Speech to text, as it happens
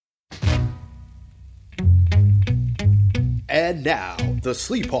And now, the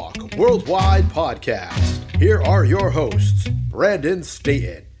Sleephawk Worldwide Podcast. Here are your hosts, Brandon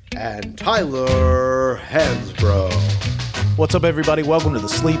Staten and Tyler Hansbrough. What's up, everybody? Welcome to the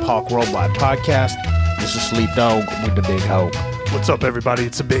Sleephawk Worldwide Podcast. This is Sleep Dog with the Big Hawk. What's up, everybody?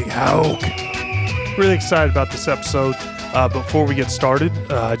 It's a Big Hawk. Really excited about this episode. Before we get started,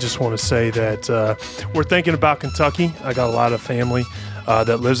 I just want to say that we're thinking about Kentucky. I got a lot of family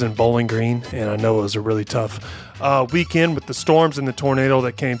that lives in Bowling Green, and I know it was a really tough weekend with the storms and the tornado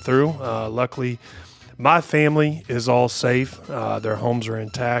that came through. Luckily, my family is all safe. Their homes are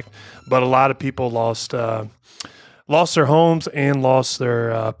intact, but a lot of people lost their homes and lost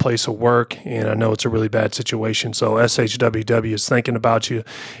their place of work, and I know it's a really bad situation. So SHWW is thinking about you,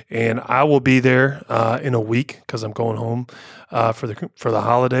 and I will be there in a week because I'm going home for the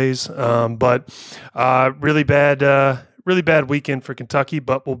holidays. But really bad weekend for Kentucky,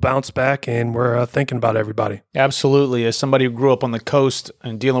 but we'll bounce back, and we're thinking about everybody. Absolutely. As somebody who grew up on the coast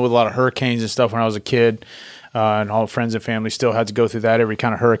and dealing with a lot of hurricanes and stuff when I was a kid, and all friends and family still had to go through that every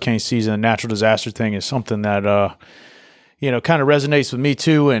kind of hurricane season. The natural disaster thing is something that, kind of resonates with me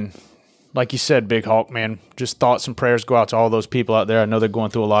too. And like you said, Big Hawk, man, just thoughts and prayers go out to all those people out there. I know they're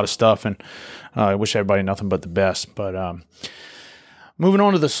going through a lot of stuff, and I wish everybody nothing but the best. But moving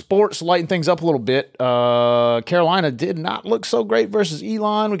on to the sports, lighten things up a little bit. Carolina did not look so great versus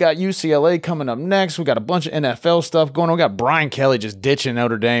Elon. We got UCLA coming up next. We got a bunch of NFL stuff going on. We got Brian Kelly just ditching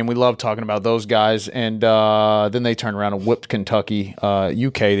Notre Dame. We love talking about those guys. And then they turned around and whipped Kentucky,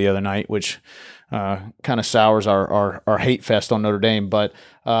 UK the other night, which kind of sours our hate fest on Notre Dame. But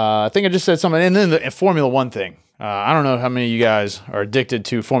I think I just said something. And then the Formula One thing. I don't know how many of you guys are addicted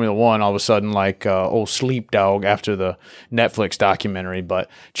to Formula One all of a sudden, like old Sleep Dog after the Netflix documentary, but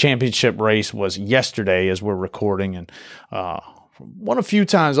championship race was yesterday as we're recording, and one a few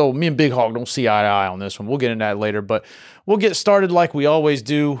times, me and Big Hog don't see eye to eye on this one. We'll get into that later, but we'll get started like we always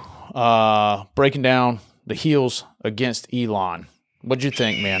do, breaking down the heels against Elon. What'd you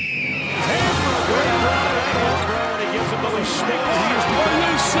think, man?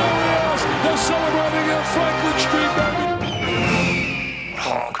 They're celebrating at Franklin Street, baby.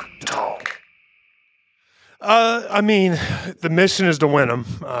 Honk, talk. The mission is to win them.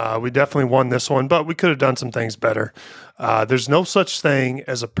 We definitely won this one, but we could have done some things better. There's no such thing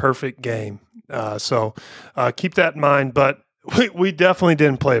as a perfect game. So keep that in mind, but we definitely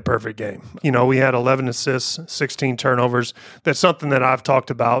didn't play a perfect game. We had 11 assists, 16 turnovers. That's something that I've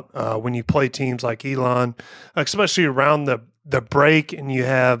talked about when you play teams like Elon, especially around the break and you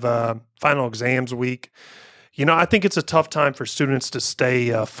have final exams week. I think it's a tough time for students to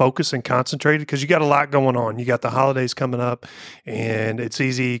stay focused and concentrated because you got a lot going on. You got the holidays coming up, and it's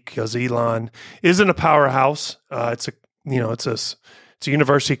easy because Elon isn't a powerhouse. It's a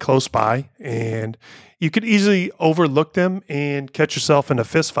university close by, and you could easily overlook them and catch yourself in a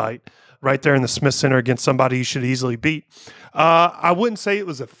fist fight right there in the Smith Center against somebody you should easily beat. I wouldn't say it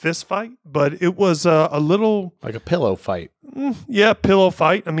was a fist fight, but it was a little... Like a pillow fight. Yeah, pillow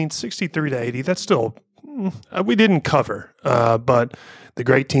fight. 63-80. That's still... we didn't cover, but the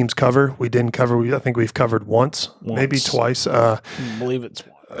great teams cover. We didn't cover. I think we've covered once. Maybe twice. I believe it's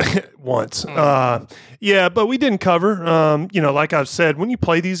once. Yeah, but we didn't cover. Like I've said, when you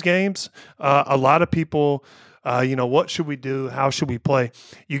play these games, a lot of people... what should we do? How should we play?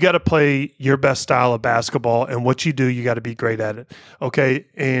 You got to play your best style of basketball, and what you do, you got to be great at it. Okay,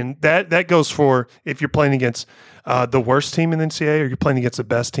 and that goes for if you're playing against the worst team in the NCAA or you're playing against the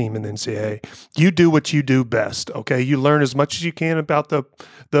best team in the NCAA. You do what you do best. Okay, you learn as much as you can about the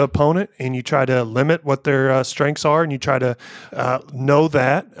opponent, and you try to limit what their strengths are, and you try to know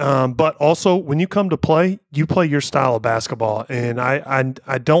that. But also, when you come to play, you play your style of basketball, and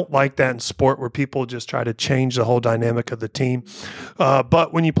I don't like that in sport where people just try to change the whole dynamic of the team.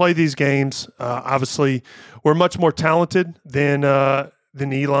 But when you play these games, obviously, we're much more talented than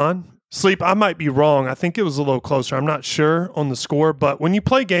Elon. Sleep, I might be wrong. I think it was a little closer. I'm not sure on the score, but when you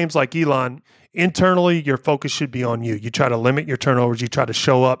play games like Elon, internally, your focus should be on you. You try to limit your turnovers, you try to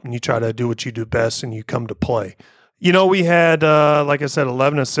show up, and you try to do what you do best, and you come to play. We had, like I said,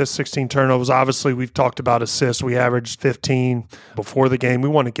 11 assists, 16 turnovers. Obviously, we've talked about assists. We averaged 15 before the game. We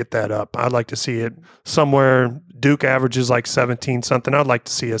want to get that up. I'd like to see it somewhere. Duke averages like 17 something. I'd like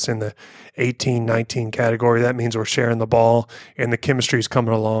to see us in the 18, 19 category. That means we're sharing the ball and the chemistry is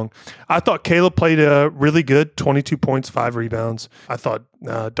coming along. I thought Caleb played really good, 22 points, 5 rebounds. I thought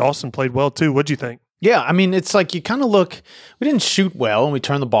Dawson played well too. What'd you think? Yeah, it's like you kind of look, we didn't shoot well and we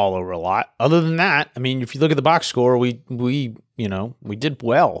turned the ball over a lot. Other than that, if you look at the box score, we we did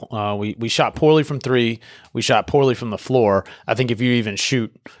well. We shot poorly from three. We shot poorly from the floor. I think if you even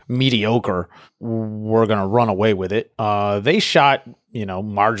shoot mediocre, we're going to run away with it. They shot,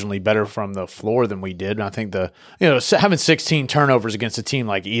 marginally better from the floor than we did. And I think having 16 turnovers against a team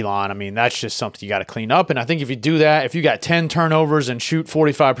like Elon, I mean, that's just something you got to clean up. And I think if you do that, if you got 10 turnovers and shoot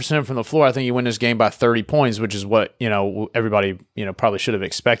 45% from the floor, I think you win this game by 30 points, which is what, everybody, probably should have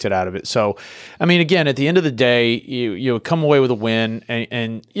expected out of it. So, I mean, again, at the end of the day, you come away with a win.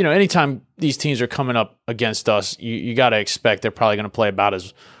 And anytime these teams are coming up against us, you got to expect they're probably going to play about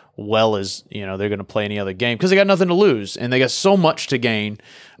as well as they're going to play any other game, because they got nothing to lose and they got so much to gain,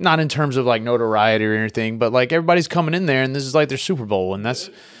 not in terms of like notoriety or anything, but like everybody's coming in there and this is like their Super Bowl, and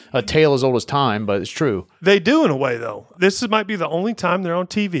that's a tale as old as time, but it's true. They do in a way, though. This might be the only time they're on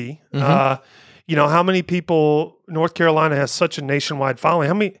TV. How many people North Carolina has such a nationwide following?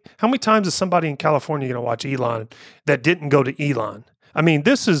 How many times is somebody in California going to watch Elon that didn't go to Elon? I mean,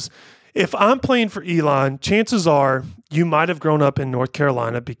 if I'm playing for Elon, chances are you might have grown up in North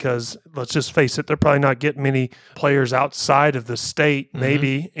Carolina, because let's just face it, they're probably not getting many players outside of the state,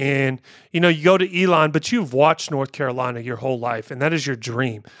 maybe. And, you go to Elon, but you've watched North Carolina your whole life, and that is your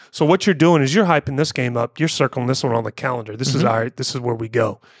dream. So what you're doing is you're hyping this game up. You're circling this one on the calendar. This is all right. This is where we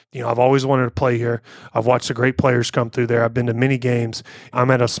go. I've always wanted to play here. I've watched the great players come through there. I've been to many games.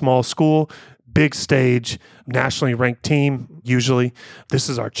 I'm at a small school, big stage, nationally ranked team, usually. This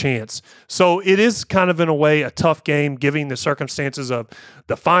is our chance. So it is kind of, in a way, a tough game, given the circumstances of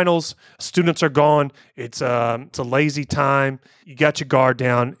the finals. Students are gone. It's a lazy time. You got your guard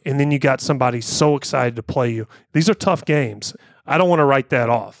down, and then you got somebody so excited to play you. These are tough games. I don't want to write that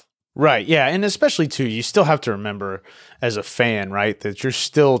off. Right, yeah, and especially, too, you still have to remember as a fan, right, that you're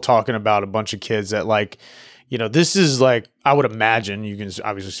still talking about a bunch of kids that, like, this is like, I would imagine, you can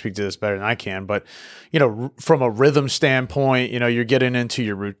obviously speak to this better than I can, but, from a rhythm standpoint, you're getting into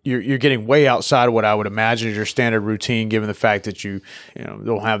you're getting way outside of what I would imagine is your standard routine, given the fact that you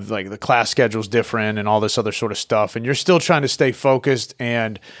don't have, like, the class schedule's different and all this other sort of stuff. And you're still trying to stay focused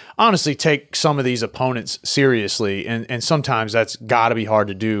and honestly take some of these opponents seriously. And sometimes that's got to be hard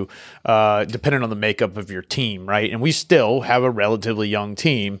to do, depending on the makeup of your team, right? And we still have a relatively young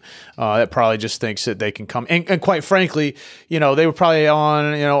team that probably just thinks that they can come. And quite frankly, they were probably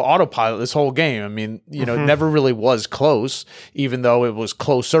on, autopilot this whole game. I mean, it never really was close, even though it was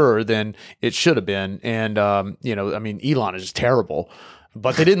closer than it should have been. And, Elon is terrible,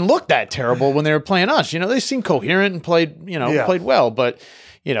 but they didn't look that terrible when they were playing us. They seemed coherent and played well, but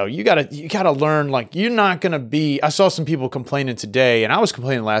you gotta learn, like, you're not going to be, I saw some people complaining today, and I was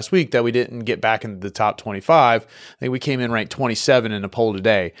complaining last week that we didn't get back into the top 25. I think we came in ranked 27 in the poll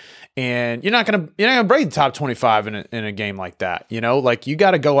today. And you're not gonna break the top 25 in a game like that. Like, you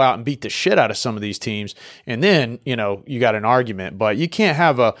got to go out and beat the shit out of some of these teams, and then you got an argument. But you can't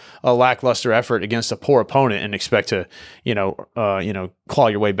have a lackluster effort against a poor opponent and expect to claw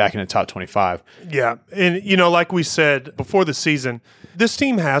your way back into the top 25. Yeah, and like we said before the season, this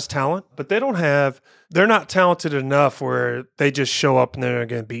team has talent, but they're not talented enough where they just show up and they're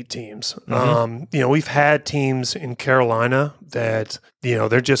going to beat teams. We've had teams in Carolina that,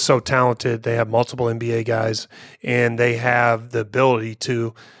 they're just so talented. They have multiple NBA guys, and they have the ability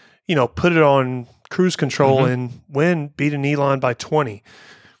to, put it on cruise control and beat an Elon by 20.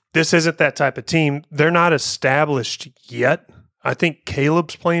 This isn't that type of team. They're not established yet. I think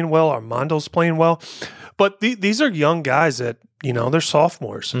Caleb's playing well. Armando's playing well. But these are young guys that, they're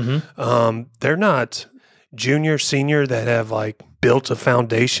sophomores. They're not junior, senior that have, like, built a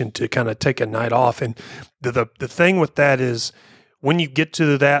foundation to kind of take a night off. And the thing with that is, when you get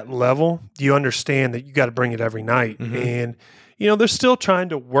to that level, you understand that you got to bring it every night. And, they're still trying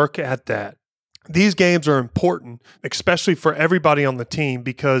to work at that. These games are important, especially for everybody on the team,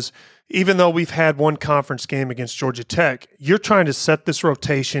 because even though we've had one conference game against Georgia Tech, you're trying to set this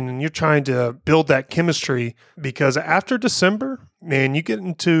rotation and you're trying to build that chemistry, because after December, man, you get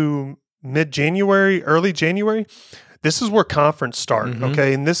into mid-January, early January, this is where conference start,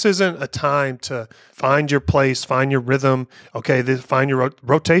 okay? And this isn't a time to find your place, find your rhythm, okay? Find your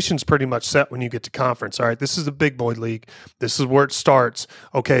rotation's pretty much set when you get to conference, all right? This is the big boy league. This is where it starts,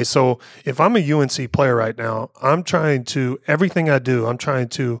 okay? So if I'm a UNC player right now, everything I do, I'm trying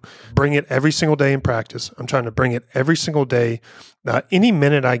to bring it every single day in practice. I'm trying to bring it every single day. Any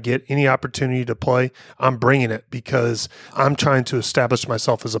minute I get any opportunity to play, I'm bringing it, because I'm trying to establish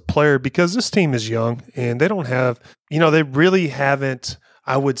myself as a player, because this team is young and they don't have, they really haven't,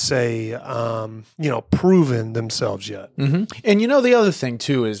 I would say, proven themselves yet. And the other thing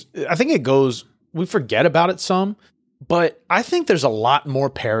too is, I think we forget about it some, but I think there's a lot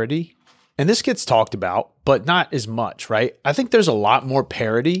more parity and this gets talked about, but not as much, right? I think there's a lot more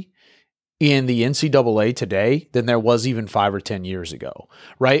parity in the NCAA today than there was even 5 or 10 years ago,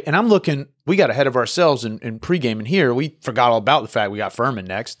 right? And I'm looking, we got ahead of ourselves in pregame, here. We forgot all about the fact we got Furman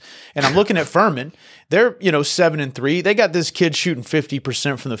next. And I'm looking at Furman. They're, 7-3. They got this kid shooting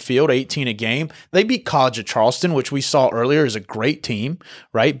 50% from the field, 18 a game. They beat College of Charleston, which we saw earlier is a great team,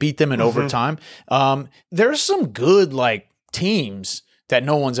 right? Beat them in overtime. There's some good, teams that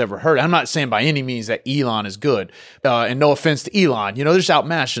no one's ever heard. I'm not saying by any means that Elon is good, and no offense to Elon. They're just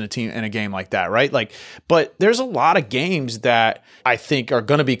outmatched in a team in a game like that, right? But there's a lot of games that I think are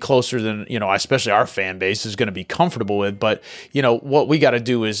going to be closer than especially our fan base is going to be comfortable with. But what we got to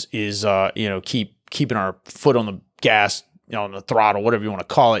do is keeping our foot on the gas, on the throttle, whatever you want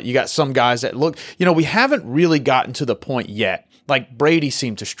to call it. You got some guys that look, we haven't really gotten to the point yet. Like Brady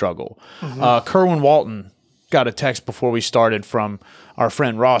seemed to struggle. Kerwin Walton got a text before we started from our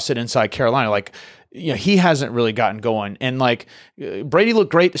friend Ross at Inside Carolina. He hasn't really gotten going. And Brady looked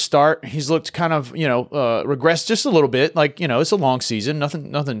great to start. He's looked kind of, regressed just a little bit. It's a long season,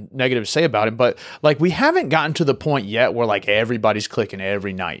 nothing negative to say about him. But we haven't gotten to the point yet where everybody's clicking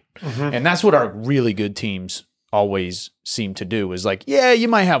every night. And that's what our really good teams always seem to do is you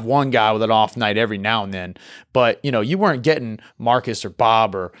might have one guy with an off night every now and then, but you weren't getting Marcus or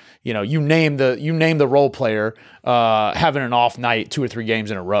Bob or you name the role player having an off night 2 or 3 games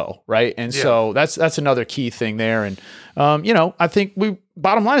in a row, right? And so that's another key thing there. And I think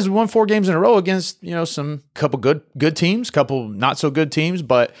bottom line is we won 4 games in a row against some couple good teams, couple not so good teams,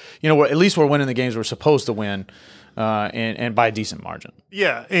 but at least we're winning the games we're supposed to win, and by a decent margin.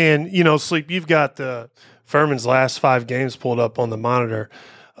 Yeah, and Sleep, you've got the Furman's last 5 games pulled up on the monitor.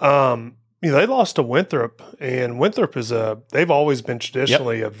 They lost to Winthrop, and Winthrop is they've always been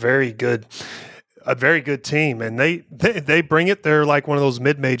traditionally a very good team, and they bring it. They're like one of those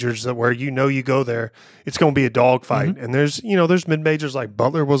mid majors that where you go there, it's going to be a dogfight. And there's mid majors like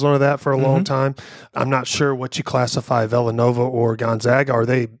Butler was one of that for a long time. I'm not sure what you classify Villanova or Gonzaga. Are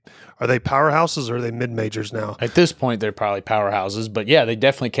they powerhouses or are they mid majors now? At this point, they're probably powerhouses, but yeah, they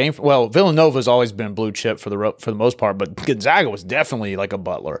definitely came from. Well, Villanova's always been blue chip for the most part, but Gonzaga was definitely like a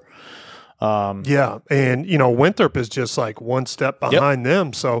Butler. And Winthrop is just one step behind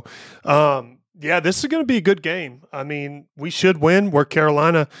them. So. This is going to be a good game. I mean, we should win. We're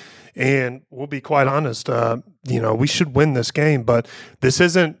Carolina, and we'll be quite honest. We should win this game, but this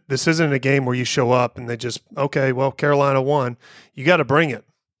isn't a game where you show up and they just Carolina won. You got to bring it.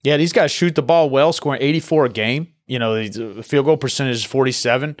 Yeah, these guys shoot the ball well, scoring 84 a game. The field goal percentage is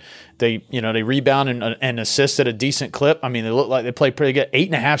 47. They rebound and assist at a decent clip. I mean, they look like they play pretty good.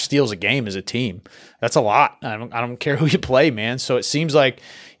 8.5 steals a game as a team. That's a lot. I don't care who you play, man. So it seems like,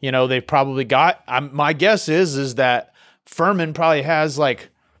 they've probably got. My guess is that Furman probably has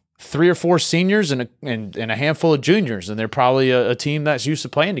 3 or 4 seniors and a handful of juniors, and they're probably a team that's used to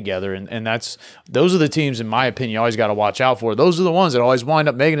playing together. And those are the teams, in my opinion, you always got to watch out for. Those are the ones that always wind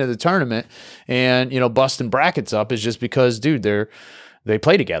up making it to the tournament and busting brackets up is just because, dude, they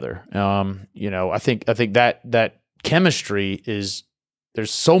play together. I think that chemistry is.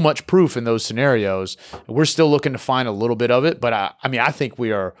 There's so much proof in those scenarios. We're still looking to find a little bit of it, but I think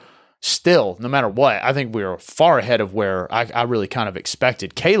we are. Still, no matter what, I think we are far ahead of where I really kind of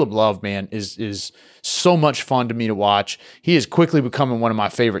expected. Caleb Love, man, is so much fun to me to watch. He is quickly becoming one of my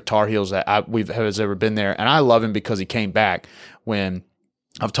favorite Tar Heels that has ever been there, and I love him because he came back when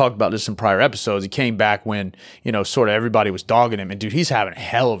I've talked about this in prior episodes. He came back when sort of everybody was dogging him, and dude, he's having a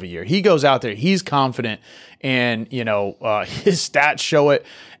hell of a year. He goes out there, he's confident, and his stats show it.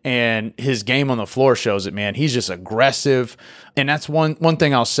 And his game on the floor shows it, man. He's just aggressive. And that's one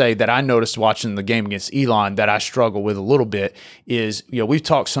thing I'll say that I noticed watching the game against Elon that I struggle with a little bit is, we've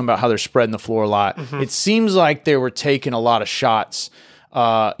talked some about how they're spreading the floor a lot. It seems like they were taking a lot of shots,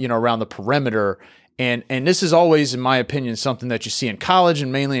 around the perimeter. And this is always, in my opinion, something that you see in college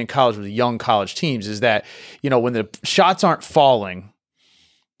and mainly in college with young college teams is that, when the shots aren't falling,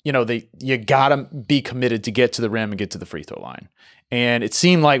 you got to be committed to get to the rim and get to the free throw line. And it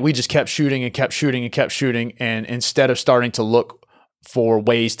seemed like we just kept shooting and kept shooting and kept shooting. And instead of starting to look for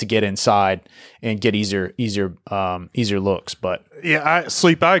ways to get inside and get easier looks. But yeah,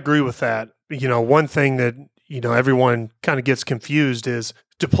 I agree with that. One thing that, everyone kind of gets confused is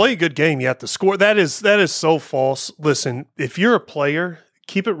to play a good game, you have to score. That is so false. Listen, if you're a player,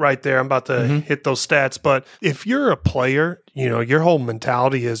 keep it right there. I'm about to hit those stats. But if you're a player, your whole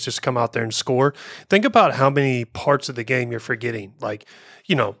mentality is just come out there and score. Think about how many parts of the game you're forgetting.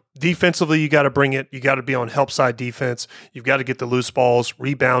 Defensively, you got to bring it. You got to be on help side defense. You've got to get the loose balls,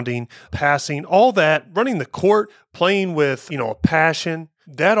 rebounding, passing, all that, running the court, playing with, a passion.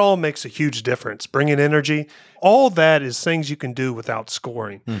 That all makes a huge difference. Bringing energy, all that is things you can do without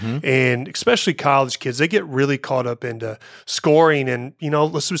scoring. And especially college kids, they get really caught up into scoring. And,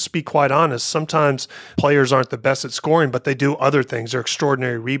 let's just be quite honest. Sometimes players aren't the best at scoring, but they do other things. They're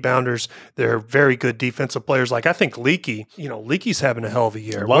extraordinary rebounders. They're very good defensive players. Like I think Leaky, Leaky's having a hell of a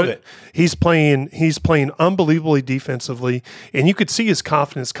year. Love it. He's playing unbelievably defensively, and you could see his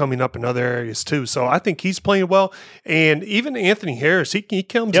confidence coming up in other areas too. So I think he's playing well. And even Anthony Harris, he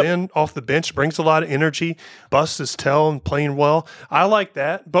comes in off the bench, brings a lot of energy, busts his tail and playing well. I like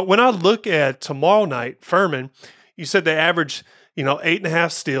that. But when I look at tomorrow night, Furman, you said they average,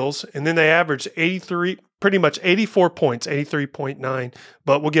 8.5 steals, and then they average 83, pretty much 84 points, 83.9,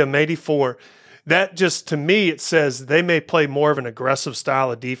 but we'll give them 84. That just, to me, it says they may play more of an aggressive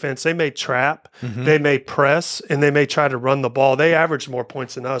style of defense. They may trap, they may press, and they may try to run the ball. They average more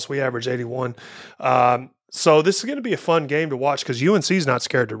points than us. We average 81. So this is going to be a fun game to watch because UNC's not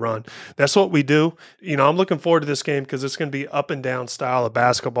scared to run. That's what we do. I'm looking forward to this game because it's going to be up and down style of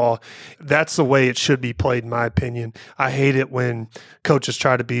basketball. That's the way it should be played, in my opinion. I hate it when coaches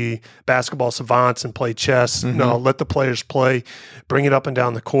try to be basketball savants and play chess. No, let the players play. Bring it up and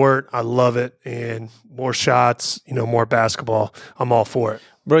down the court. I love it. And more shots, more basketball. I'm all for it.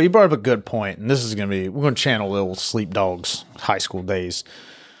 Bro, you brought up a good point, and this is going to be – we're going to channel little Sleep Dogs high school days.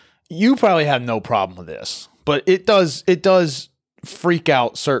 You probably have no problem with this, but it does freak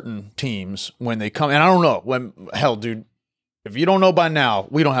out certain teams when they come. And I don't know hell, dude, if you don't know by now,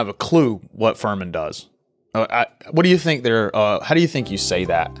 we don't have a clue what Furman does. What do you think how do you think you say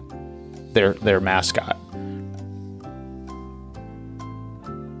that? Their mascot.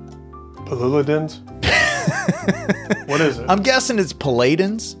 Poluludens? What is it? I'm guessing it's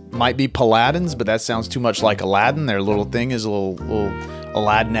Paladins. Might be Paladins, but that sounds too much like Aladdin. Their little thing is a little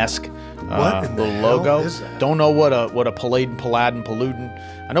Aladdin-esque little logo. Is that? Don't know what a Paladin,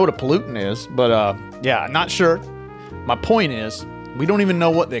 Pollutant. I know what a pollutant is, but yeah, not sure. My point is, we don't even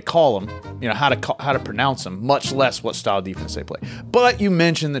know what they call them. How to pronounce them, much less what style of defense they play. But you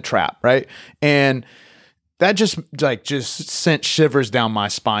mentioned the trap, right? And that just sent shivers down my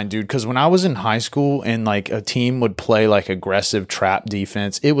spine, dude. Because when I was in high school and like a team would play like aggressive trap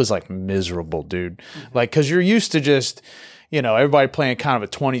defense, it was like miserable, dude. Like, because you're used to just, everybody playing kind of a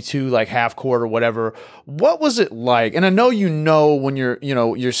 22, like half court or whatever. What was it like? And I know when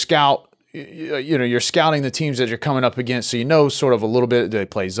you're scouting the teams that you're coming up against, so sort of a little bit. They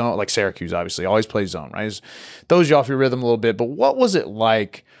play zone, like Syracuse, obviously always plays zone, right? It throws you off your rhythm a little bit. But what was it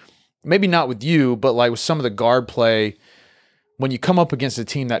like? Maybe not with you, but like with some of the guard play when you come up against a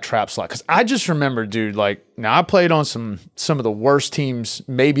team that traps a lot. Because I just remember, dude, like now I played on some of the worst teams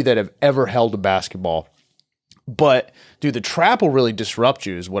maybe that have ever held a basketball. But dude, the trap will really disrupt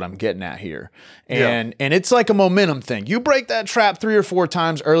you is what I'm getting at here. And it's like a momentum thing. You break that trap 3 or 4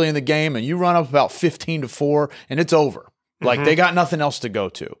 times early in the game and you run up about 15-4 and it's over. Like they got nothing else to go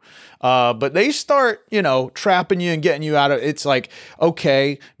to. But they start, trapping you and getting you out of it's like,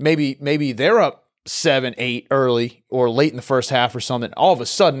 okay, maybe they're up 7-8 early or late in the first half or something. All of a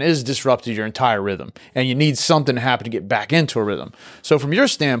sudden it has disrupted your entire rhythm and you need something to happen to get back into a rhythm. So from your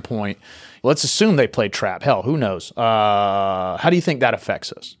standpoint, let's assume they played trap. Hell, who knows? How do you think that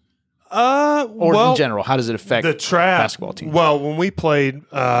affects us? In general, how does it affect the trap basketball team? Well, when we played,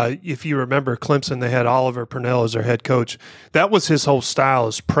 if you remember Clemson, they had Oliver Purnell as their head coach. That was his whole style,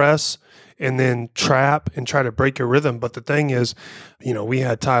 is press and then trap and try to break your rhythm. But the thing is, we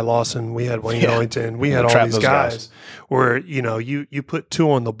had Ty Lawson, we had Wayne Ellington, we had all these guys where, you put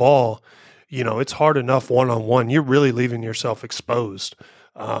 2 on the ball, it's hard enough one-on-one. You're really leaving yourself exposed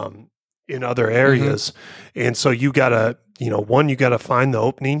in other areas. And so you got to, you got to find the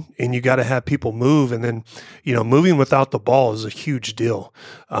opening and you got to have people move. And then, moving without the ball is a huge deal.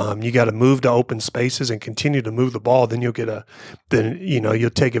 You got to move to open spaces and continue to move the ball. Then you'll you'll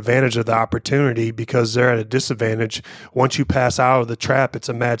take advantage of the opportunity because they're at a disadvantage. Once you pass out of the trap, it's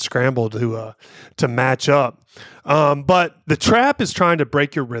a mad scramble to match up. But the trap is trying to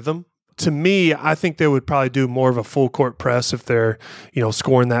break your rhythm. To me, I think they would probably do more of a full court press if they're,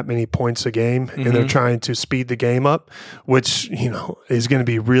 scoring that many points a game and they're trying to speed the game up, which, is going to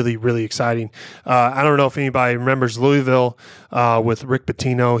be really, really exciting. I don't know if anybody remembers Louisville with Rick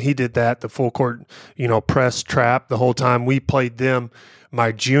Pitino. He did that, the full court, press trap the whole time. We played them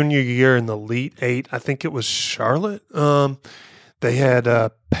my junior year in the Elite Eight. I think it was Charlotte. They had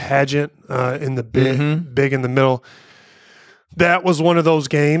a pageant in the big in the middle. That was one of those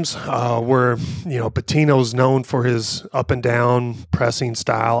games where, Pitino's known for his up and down pressing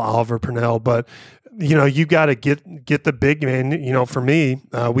style, Oliver Purnell, but you got to get the big man. For me,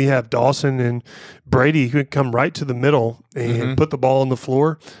 we have Dawson and Brady who can come right to the middle and put the ball on the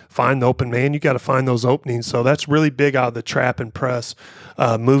floor, find the open man. You got to find those openings. So that's really big out of the trap and press,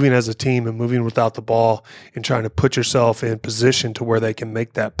 moving as a team and moving without the ball and trying to put yourself in position to where they can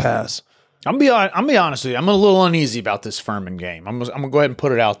make that pass. I'm gonna be honest with you. I'm a little uneasy about this Furman game. I'm gonna go ahead and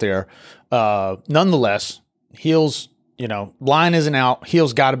put it out there. Nonetheless, Heels, line isn't out.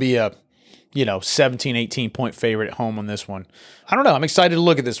 Heels got to be a 17, 18 point favorite at home on this one. I don't know. I'm excited to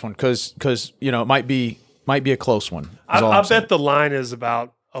look at this one because it might be a close one. I bet the line is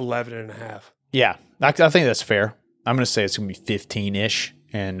about 11.5. Yeah, I think that's fair. I'm going to say it's going to be 15-ish,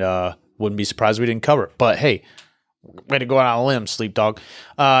 and wouldn't be surprised if we didn't cover it. But hey, way to go out on a limb, Sleep Dog.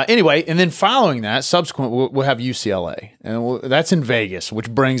 Anyway, and then following that, subsequent, we'll have UCLA, and that's in Vegas, which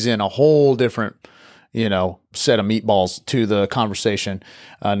brings in a whole different set of meatballs to the conversation.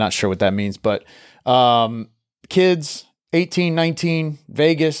 Not sure what that means, but kids, 18, 19,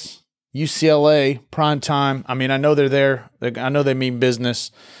 Vegas, UCLA, prime time. I mean, I know they're there. I know they mean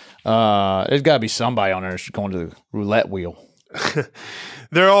business. There's got to be somebody on there going to the roulette wheel.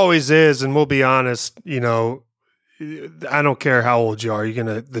 There always is, and we'll be honest, I don't care how old you are,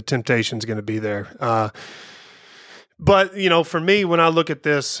 the temptation's going to be there. But, for me, when I look at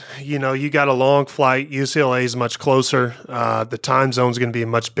this, you got a long flight. UCLA is much closer. The time zone is going to be a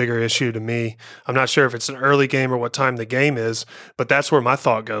much bigger issue to me. I'm not sure if it's an early game or what time the game is, but that's where my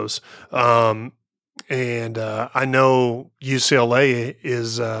thought goes. And I know UCLA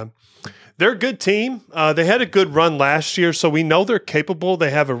is they're a good team. They had a good run last year, so we know they're capable. They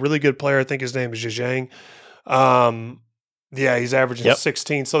have a really good player. I think his name is Zhang. He's averaging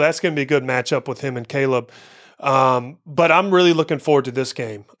 16, so that's going to be a good matchup with him and Caleb. But I'm really looking forward to this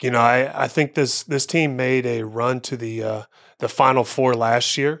game. I think this team made a run to the Final Four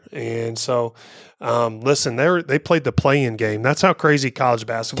last year, and so listen, they played the play-in game. That's how crazy college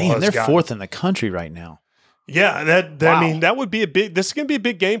basketball has gotten. They're fourth in the country right now. Yeah, wow. I mean, that would be this is going to be a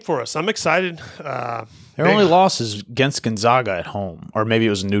big game for us. I'm excited. Their only loss is against Gonzaga at home, or maybe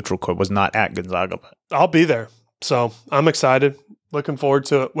it was a neutral court. Was not at Gonzaga, but I'll be there, so I'm excited. Looking forward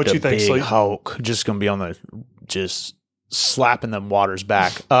to it. What you think, Sleep? Hulk just going to be on just slapping them waters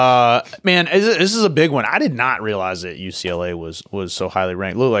back. Man, this is a big one. I did not realize that UCLA was so highly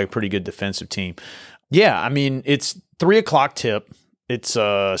ranked. Looked like a pretty good defensive team. Yeah, I mean, it's 3:00 tip. It's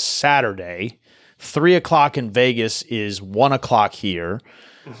a Saturday. 3:00 in Vegas is 1:00 here.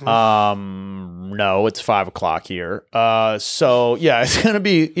 No, it's 5:00 here. So yeah, it's going to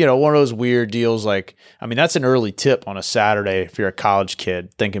be, one of those weird deals. Like, I mean, that's an early tip on a Saturday if you're a college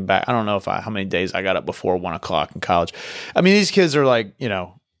kid. Thinking back, I don't know how many days I got up before 1:00 in college. I mean, these kids are like,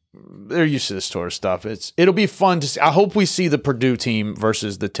 they're used to this sort of stuff. It'll be fun to see. I hope we see the Purdue team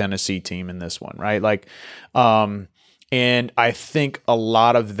versus the Tennessee team in this one, right? Like, and I think a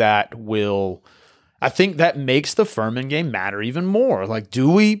lot of that I think that makes the Furman game matter even more. Like,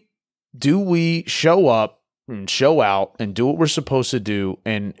 do we show up and show out and do what we're supposed to do?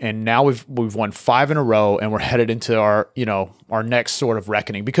 And now we've won 5 in a row, and we're headed into our next sort of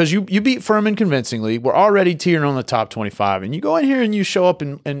reckoning, because you beat Furman convincingly. We're already teetering on the top 25, and you go in here and you show up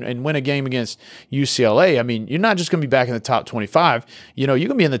and win a game against UCLA. I mean, you're not just going to be back in the top 25. You're going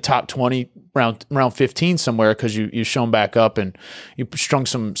to be in the top 20, round 15 somewhere, because you shown back up and you strung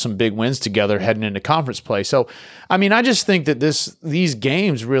some big wins together heading into conference play. So, I mean, I just think that these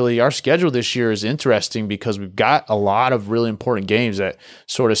games really, our schedule this year is interesting because we've got a lot of really important games that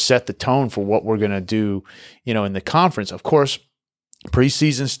sort of set the tone for what we're going to do, in the conference. Of course,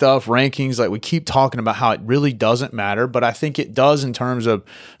 preseason stuff, rankings, like we keep talking about how it really doesn't matter, but I think it does in terms of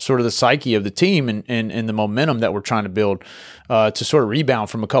sort of the psyche of the team and the momentum that we're trying to build to sort of rebound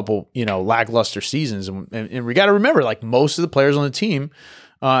from a couple, lackluster seasons. And we got to remember, like, most of the players on the team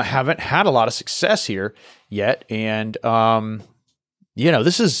haven't had a lot of success here yet. And,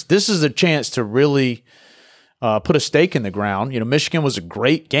 this is a chance to really put a stake in the ground. Michigan was a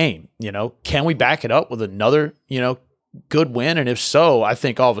great game. Can we back it up with another, good win? And if so, I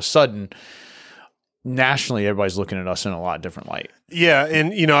think all of a sudden, nationally, everybody's looking at us in a lot different light. Yeah,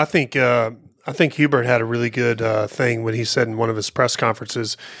 and I think Hubert had a really good thing when he said in one of his press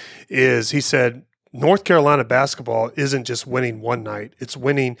conferences. He said North Carolina basketball isn't just winning one night; it's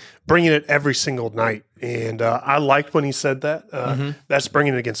bringing it every single night. And I liked when he said that. That's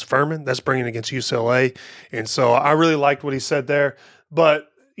bringing it against Furman. That's bringing it against UCLA. And so I really liked what he said there. But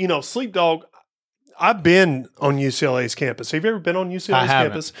Sleep Dog, I've been on UCLA's campus. Have you ever been on UCLA's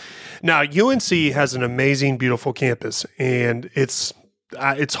campus? Now, UNC has an amazing, beautiful campus, and it's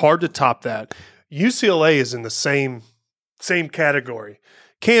hard to top that. UCLA is in the same category.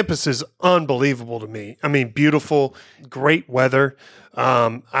 campus is unbelievable to me. I mean, beautiful, great weather.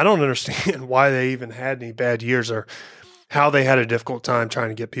 I don't understand why they even had any bad years or how they had a difficult time trying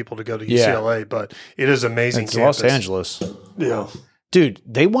to get people to go to UCLA, but it is amazing. It's campus. Los Angeles. Yeah. Dude,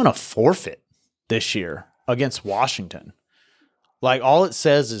 they won a forfeit this year against Washington. Like, all it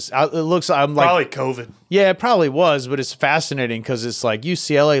says is, it looks, I'm like, Probably COVID. yeah, it probably was, but it's fascinating because it's like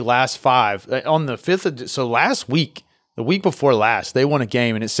UCLA last 5 on the 5th. So last week, the week before last, they won a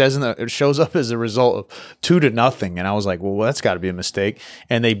game, and it says it shows up as a result of 2-0. And I was like, well, that's got to be a mistake.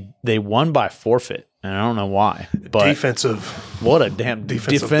 And they won by forfeit, and I don't know why. But Defensive. what a damn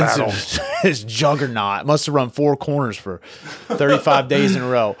Defensive battle. this juggernaut. Must have run 4 corners for 35 days in a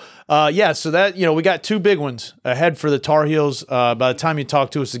row. Yeah, so that, we got 2 big ones ahead for the Tar Heels. By the time you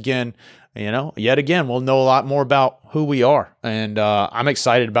talk to us again, yet again, we'll know a lot more about who we are. And I'm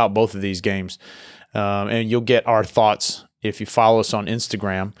excited about both of these games. And you'll get our thoughts if you follow us on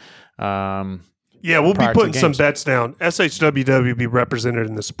Instagram. Yeah, we'll be putting some bets down. SHWW will be represented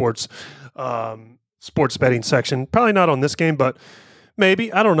in the sports betting section. Probably not on this game, but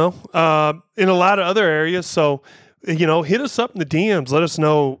maybe. I don't know. In a lot of other areas. So, hit us up in the DMs. Let us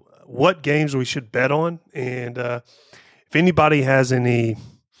know what games we should bet on. And if anybody has any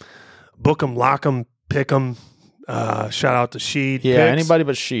book 'em, lock 'em, pick 'em, shout out to Sheed. Yeah, anybody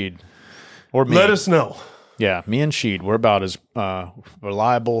but Sheed. Or me. Let us know. Yeah, me and Sheed. We're about as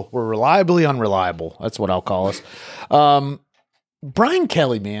reliable. We're reliably unreliable. That's what I'll call us. Brian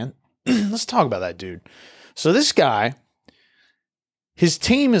Kelly, man. Let's talk about that dude. So this guy, his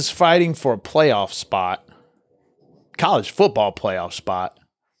team is fighting for a playoff spot, college football playoff spot,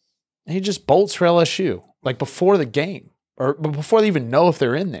 and he just bolts for LSU, like before the game, or before they even know if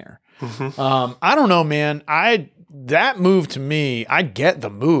they're in there. Mm-hmm. I don't know, man. That move to me, I get the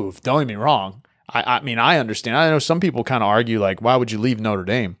move. Don't get me wrong. I mean, I understand. I know some people kind of argue, like, why would you leave Notre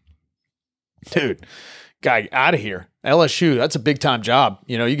Dame? Dude, guy, out of here. LSU, that's a big-time job.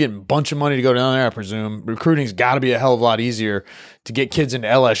 You're getting a bunch of money to go down there, I presume. Recruiting's got to be a hell of a lot easier to get kids into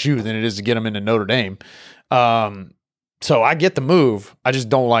LSU than it is to get them into Notre Dame. So I get the move. I just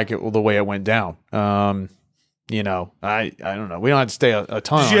don't like it the way it went down. I don't know. We don't have to stay a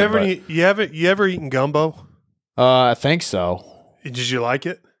ton Did you on ever it, you ever eaten gumbo? I think so. Did you like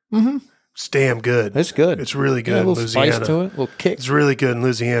it? Mm-hmm. It's damn good. It's good. It's really good a in little Louisiana. spice to it, a little kick. It's really good in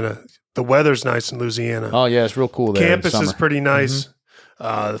Louisiana. The weather's nice in Louisiana. Oh, yeah, it's real cool there. Campus is pretty nice.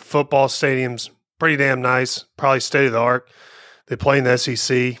 Mm-hmm. The football stadium's pretty damn nice. Probably state of the art. They play in the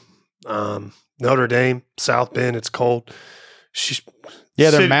SEC. Notre Dame, South Bend. It's cold.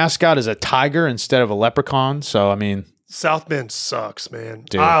 Their mascot is a tiger instead of a leprechaun. So, I mean, South Bend sucks, man.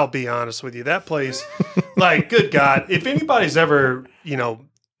 Dude. I'll be honest with you. That place, like, good God, if anybody's ever,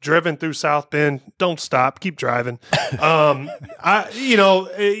 driven through South Bend, don't stop. Keep driving. Notre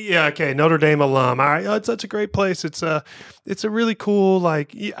Dame alum. All right, it's such a great place. It's a really cool,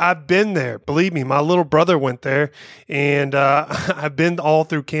 I've been there. Believe me, my little brother went there, and I've been all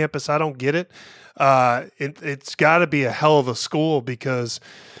through campus. I don't get it. It's got to be a hell of a school because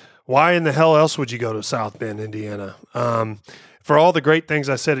why in the hell else would you go to South Bend, Indiana? For all the great things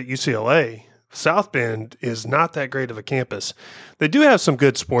I said at UCLA, South Bend is not that great of a campus. They do have some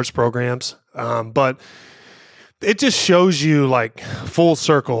good sports programs, but it just shows you full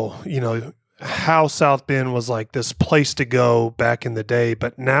circle, how South Bend was this place to go back in the day.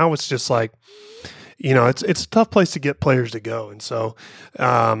 But now it's just it's a tough place to get players to go. And so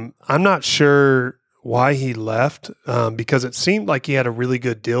I'm not sure why he left because it seemed like he had a really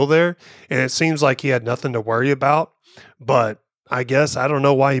good deal there, and it seems like he had nothing to worry about. But I guess I don't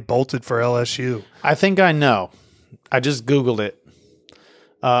know why he bolted for LSU. I think I know. I just Googled it.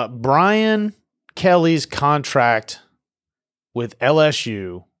 Brian Kelly's contract with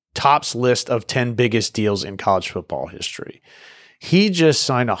LSU tops list of 10 biggest deals in college football history. He just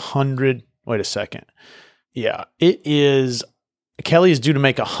signed wait a second. Yeah, it is. Kelly is due to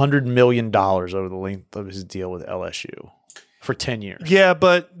make $100 million over the length of his deal with LSU for 10 years. Yeah,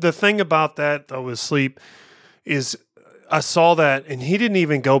 but the thing about that, though, with Sleep is I saw that, and he didn't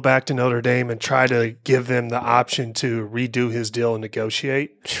even go back to Notre Dame and try to give them the option to redo his deal and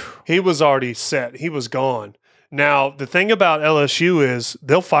negotiate. He was already set. He was gone. Now, the thing about LSU is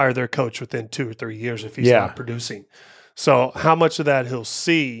they'll fire their coach within 2 or 3 years if he's not producing. So how much of that he'll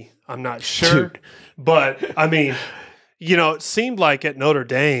see, I'm not sure. Dude. But, I mean, it seemed like at Notre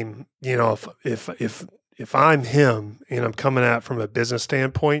Dame, if I'm him and I'm coming at from a business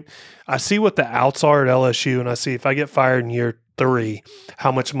standpoint, I see what the outs are at LSU, and I see if I get fired in year 3,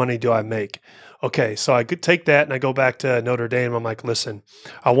 how much money do I make? Okay, so I could take that and I go back to Notre Dame. I'm like, listen,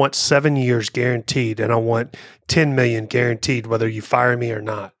 I want 7 years guaranteed and I want 10 million guaranteed whether you fire me or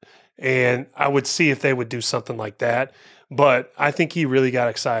not. And I would see if they would do something like that. But I think he really got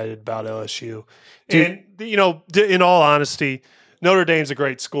excited about LSU. And, you know, in all honesty, Notre Dame's a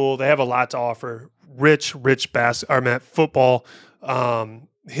great school. They have a lot to offer. Rich football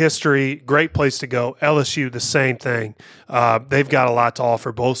history, great place to go. LSU, the same thing. They've got a lot to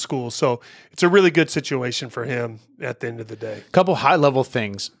offer, both schools. So it's a really good situation for him at the end of the day. Couple high-level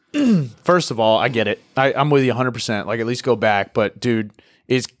things. First of all, I get it. I'm with you 100%. Like, at least go back. But, dude,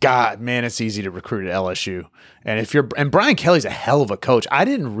 it's easy to recruit at LSU. And Brian Kelly's a hell of a coach. I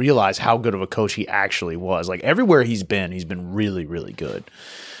didn't realize how good of a coach he actually was. Like, everywhere he's been really, really good.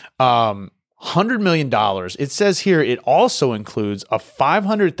 $100 million. It says here it also includes a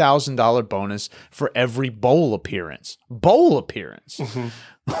 $500,000 bonus for every bowl appearance.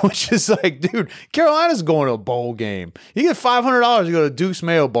 Which is like, dude, Carolina's going to a bowl game. You get $500 to go to Duke's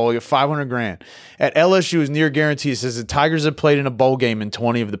Mayo Bowl, you get $500,000. At LSU is near guaranteed. It says the Tigers have played in a bowl game in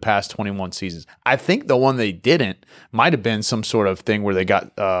 20 of the past 21 seasons. I think the one they didn't might have been some sort of thing where they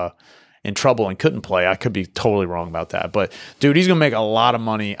got in trouble and couldn't play. I could be totally wrong about that. But, dude, he's going to make a lot of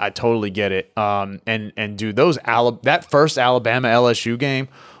money. I totally get it. And dude, that first Alabama LSU game,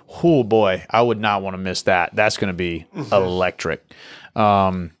 oh, boy, I would not want to miss that. That's going to be electric.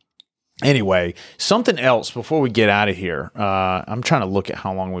 Anyway, something else before we get out of here. I'm trying to look at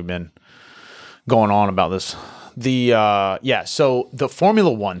how long we've been going on about this. So the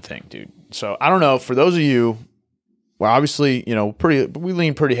Formula One thing, dude. So I don't know, for those of you, well, obviously, you know, we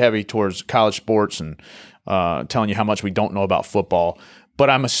lean pretty heavy towards college sports and telling you how much we don't know about football. But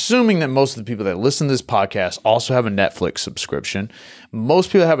I'm assuming that most of the people that listen to this podcast also have a Netflix subscription.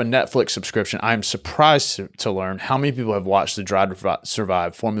 Most people have a Netflix subscription. I'm surprised to learn how many people have watched the Drive to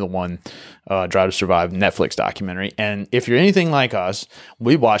Survive Formula One Drive to Survive Netflix documentary. And if you're anything like us,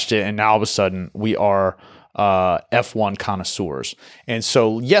 we watched it, and now all of a sudden we are F1 connoisseurs. And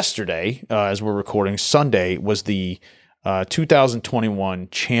so yesterday, as we're recording, Sunday was the 2021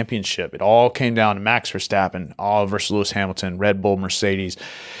 championship. It all came down to Max Verstappen, all versus Lewis Hamilton, Red Bull, Mercedes.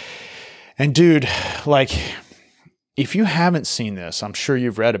 And dude, like, if you haven't seen this, I'm sure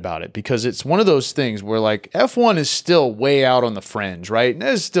you've read about it, because it's one of those things where, like, F1 is still way out on the fringe, right? And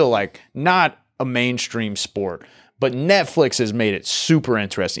it's still, like, not a mainstream sport, but Netflix has made it super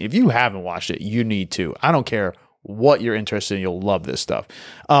interesting. If you haven't watched it, you need to. I don't care what you're interested in. You'll love this stuff.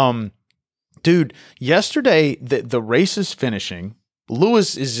 Dude, yesterday, the race is finishing.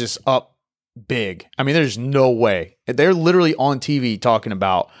 Lewis is just up big. I mean, there's no way. They're literally on TV talking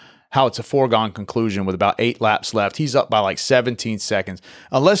about how it's a foregone conclusion with about 8 laps left. He's up by like 17 seconds.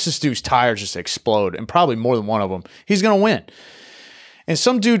 Unless this dude's tires just explode, and probably more than one of them, he's going to win. And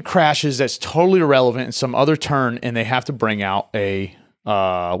some dude crashes that's totally irrelevant in some other turn, and they have to bring out a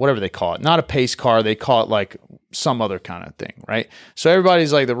whatever they call it. Not a pace car. They call it like some other kind of thing, right? So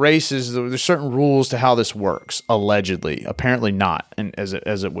everybody's like, the race is, there's certain rules to how this works, allegedly. Apparently not, and as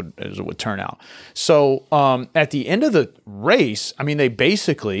it would turn out. So at the end of the race, I mean, they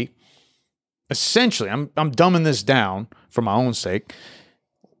basically, essentially, I'm dumbing this down for my own sake,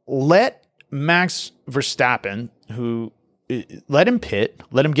 let Max Verstappen, let him pit,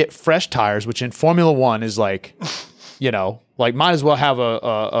 let him get fresh tires, which in Formula One is like, you know, like might as well have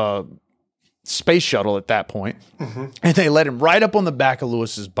a space shuttle at that point. Mm-hmm. And they let him right up on the back of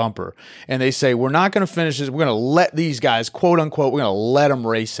Lewis's bumper. And they say, we're not going to finish this. We're going to let these guys, quote unquote, we're going to let them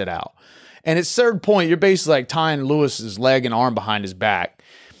race it out. And at third point, you're basically like tying Lewis's leg and arm behind his back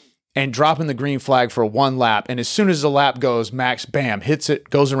and dropping the green flag for one lap. And as soon as the lap goes, Max, bam, hits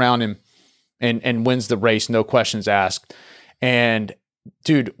it, goes around him and wins the race. No questions asked. And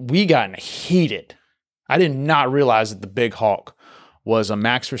dude, we got heated. I did not realize that the Big Hawk was a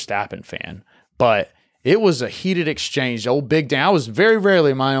Max Verstappen fan, but it was a heated exchange. Old Big Dan, I was very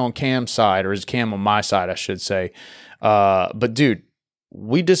rarely my own Cam's side, or his Cam on my side, I should say. But dude,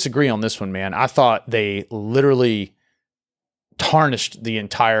 we disagree on this one, man. I thought they literally tarnished the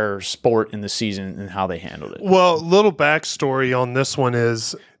entire sport in the season and how they handled it. Well, little backstory on this one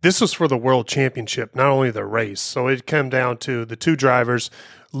is this was for the World Championship, not only the race. So it came down to the two drivers,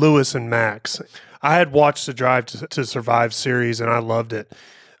 Lewis and Max. I had watched the Drive to Survive series, and I loved it.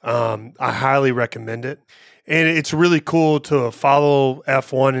 I highly recommend it. And it's really cool to follow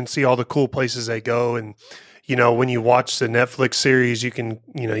F1 and see all the cool places they go. And, you know, when you watch the Netflix series, you can,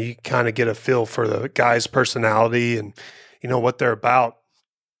 you know, you kind of get a feel for the guy's personality and, you know, what they're about.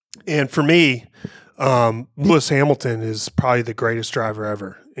 And for me, Lewis Hamilton is probably the greatest driver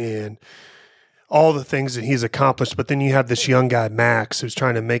ever. And all the things that he's accomplished. But then you have this young guy, Max, who's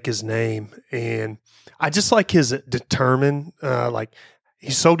trying to make his name. And I just like his determined,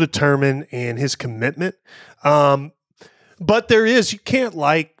 he's so determined and his commitment. But you can't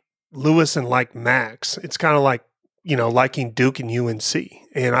like Lewis and like Max. It's kind of like, liking Duke and UNC.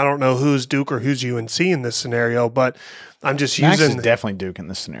 And I don't know who's Duke or who's UNC in this scenario, but I'm just Max using. is definitely Duke in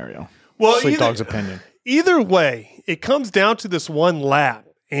this scenario. Well, Sleep Dog's opinion. Either way, it comes down to this one lap.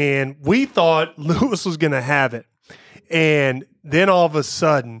 And we thought Lewis was going to have it. And then all of a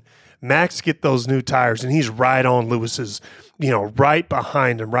sudden, Max get those new tires, and he's right on Lewis's, right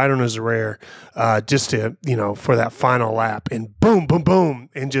behind him, right on his rear, just to, for that final lap. And boom, boom, boom,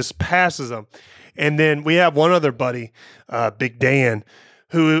 and just passes him. And then we have one other buddy, Big Dan,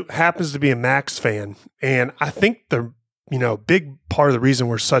 who happens to be a Max fan. And I think the, big part of the reason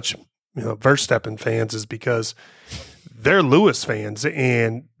we're such, Verstappen fans is because they're Lewis fans,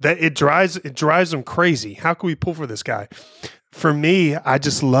 and that it drives them crazy. How can we pull for this guy? For me, I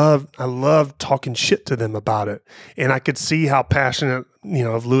love talking shit to them about it, and I could see how passionate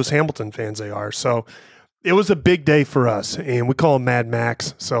of Lewis Hamilton fans they are. So it was a big day for us, and we call him Mad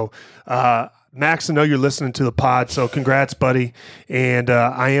Max. So Max, I know you're listening to the pod, so congrats, buddy. And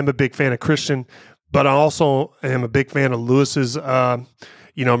I am a big fan of Christian, but I also am a big fan of Lewis's.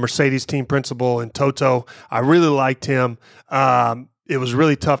 Mercedes team principal and Toto. I really liked him. It was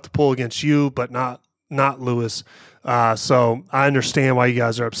really tough to pull against you, but not Lewis. So I understand why you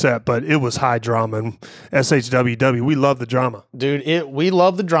guys are upset, but it was high drama. And SHWW, we love the drama. Dude, we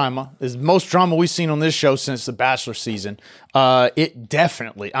love the drama. It's the most drama we've seen on this show since the Bachelor season. It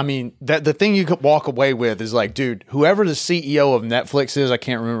definitely, the thing you could walk away with is like, dude, whoever the CEO of Netflix is, I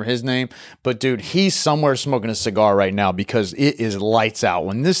can't remember his name, but dude, he's somewhere smoking a cigar right now because it is lights out.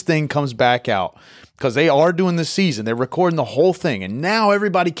 When this thing comes back out, because they are doing the season, they're recording the whole thing, and now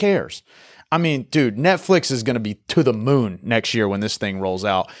everybody cares. Dude, Netflix is going to be to the moon next year when this thing rolls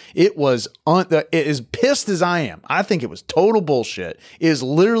out. It was as pissed as I am. I think it was total bullshit. It is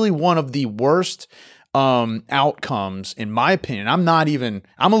literally one of the worst outcomes, in my opinion. I'm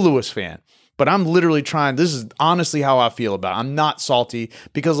a Lewis fan, but I'm literally trying. This is honestly how I feel about it. I'm not salty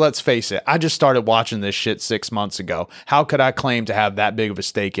because let's face it, I just started watching this shit 6 months ago. How could I claim to have that big of a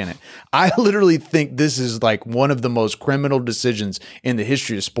stake in it? I literally think this is like one of the most criminal decisions in the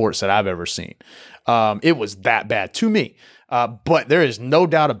history of sports that I've ever seen. It was that bad to me. But there is no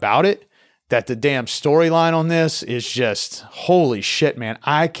doubt about it that the damn storyline on this is just holy shit, man.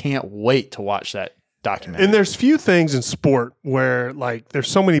 I can't wait to watch that documentary. And there's few things in sport where there's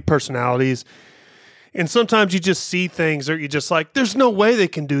so many personalities, and sometimes you just see things that you're just like, there's no way they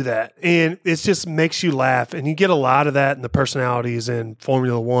can do that, and it just makes you laugh. And you get a lot of that in the personalities in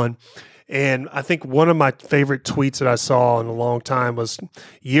Formula One. And I think one of my favorite tweets that I saw in a long time was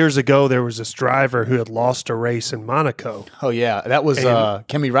years ago, there was this driver who had lost a race in Monaco. Oh, yeah. That was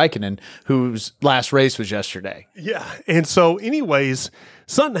Kimi Räikkönen, whose last race was yesterday. Yeah. And so anyways,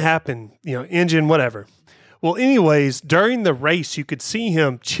 something happened, engine, whatever. Well, anyways, during the race, you could see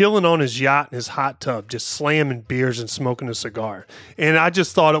him chilling on his yacht in his hot tub, just slamming beers and smoking a cigar. And I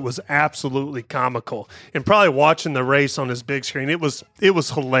just thought it was absolutely comical. And probably watching the race on his big screen, it was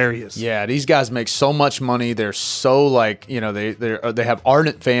hilarious. Yeah, these guys make so much money. They're so they have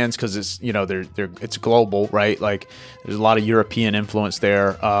ardent fans because it's it's global, right? Like there's a lot of European influence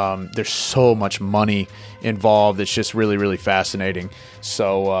there. There's so much money involved. It's just really, really fascinating.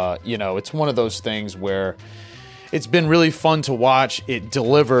 So, it's one of those things where it's been really fun to watch. It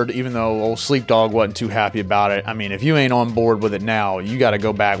delivered, even though old Sleep Dog wasn't too happy about it. If you ain't on board with it now, you got to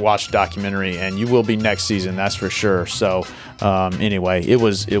go back, watch the documentary, and you will be next season, that's for sure. So, anyway, it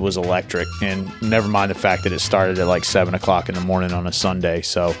was electric, and never mind the fact that it started at like 7 o'clock in the morning on a Sunday.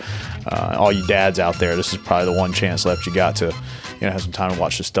 So, all you dads out there, this is probably the one chance left you got to, have some time to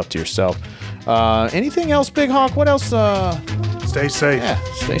watch this stuff to yourself. Anything else, Big Hawk? What else? Stay safe. Yeah,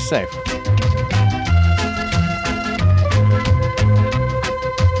 stay safe.